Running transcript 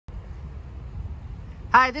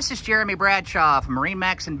Hi, this is Jeremy Bradshaw from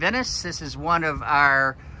MarineMax in Venice. This is one of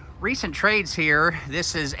our recent trades here.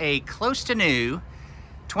 This is a close to new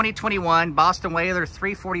 2021 Boston Whaler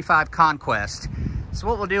 345 Conquest. So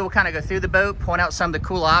what we'll do, we'll kind of go through the boat, point out some of the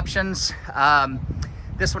cool options.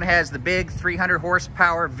 This one has the big 300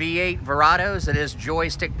 horsepower V8 Verados. It is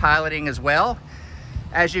joystick piloting as well.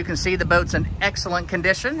 As you can see, the boat's in excellent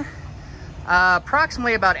condition.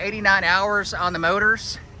 Approximately about 89 hours on the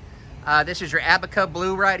motors. This is your Abaca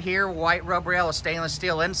blue right here, white rub rail, a stainless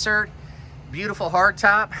steel insert. Beautiful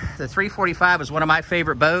hardtop. The 345 is one of my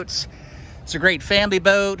favorite boats. It's a great family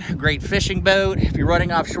boat, great fishing boat. If you're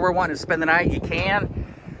running offshore wanting to spend the night, you can.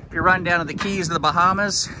 If you're running down to the Keys of the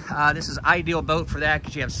Bahamas, this is ideal boat for that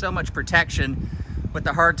because you have so much protection with the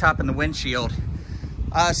hardtop and the windshield.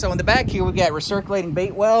 So in the back here, we've got recirculating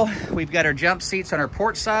bait well. We've got our jump seats on our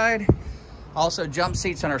port side. Also jump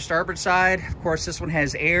seats on our starboard side. Of course, this one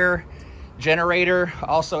has air generator,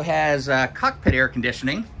 also has cockpit air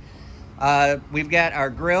conditioning. We've got our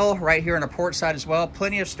grill right here on the port side as well.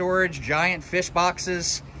 Plenty of storage, giant fish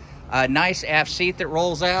boxes, nice aft seat that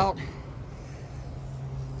rolls out.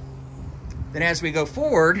 Then as we go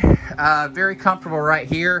forward, very comfortable right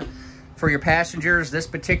here for your passengers. This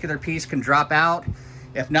particular piece can drop out.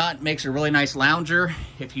 If not, it makes a really nice lounger.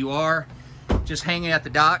 If you are just hanging at the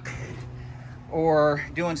dock or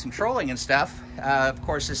doing some trolling and stuff, of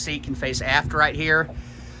course, this seat can face aft right here.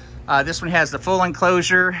 This one has the full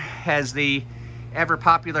enclosure, has the ever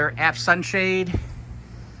popular aft sunshade,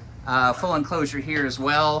 full enclosure here as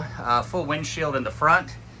well, full windshield in the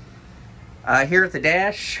front. Here at the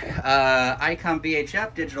dash, Icon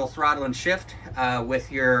VHF, digital throttle and shift with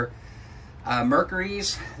your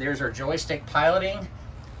Mercuries. There's our joystick piloting.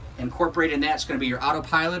 Incorporated in that's going to be your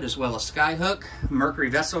autopilot as well as skyhook, Mercury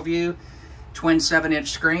vessel view, twin 7-inch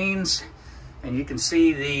screens, and you can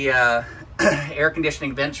see the air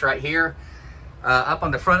conditioning vents right here. Up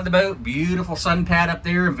on the front of the boat, beautiful sun pad up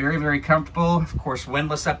there, very, very comfortable. Of course,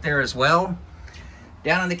 windless up there as well.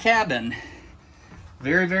 Down in the cabin,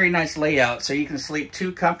 very, very nice layout. So you can sleep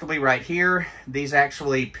too comfortably right here. These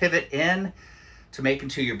actually pivot in to make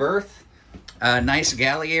into your berth. Nice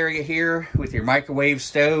galley area here with your microwave,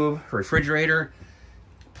 stove, refrigerator.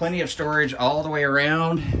 Plenty of storage all the way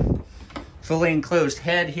around. Fully enclosed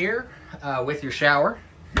head here with your shower.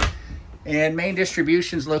 And main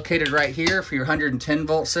distribution is located right here for your 110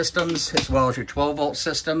 volt systems as well as your 12 volt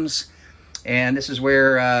systems. And this is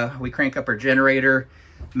where we crank up our generator.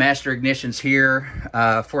 Master ignitions here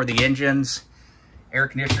for the engines. Air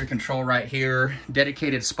conditioner control right here.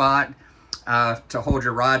 Dedicated spot to hold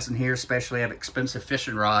your rods in here, especially have expensive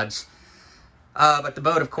fishing rods. But the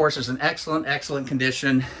boat, of course, is in excellent, excellent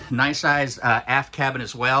condition. Nice size aft cabin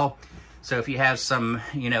as well. So if you have some,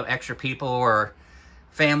 extra people or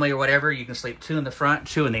family or whatever, you can sleep 2 in the front,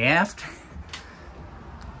 2 in the aft.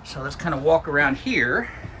 So let's kind of walk around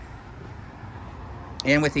here.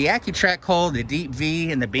 And with the AccuTrack hull, the deep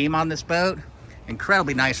V and the beam on this boat,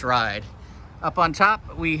 incredibly nice ride. Up on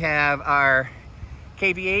top, we have our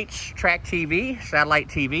KVH Track TV, satellite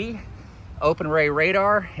TV, open array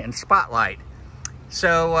radar, and spotlight.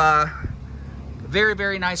 So very,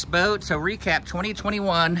 very nice boat. So recap,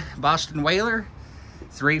 2021 Boston Whaler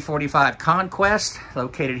 345 Conquest,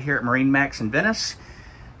 located here at MarineMax in Venice.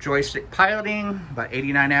 Joystick piloting, about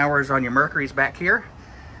 89 hours on your Mercuries back here.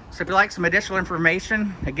 So if you'd like some additional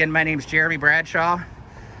information, again, my name is Jeremy Bradshaw,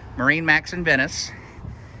 MarineMax in Venice.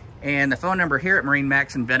 And the phone number here at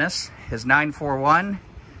MarineMax in Venice is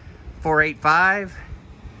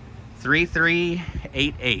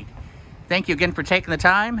 941-485-3388. Thank you again for taking the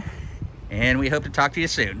time, and we hope to talk to you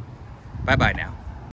soon. Bye-bye now.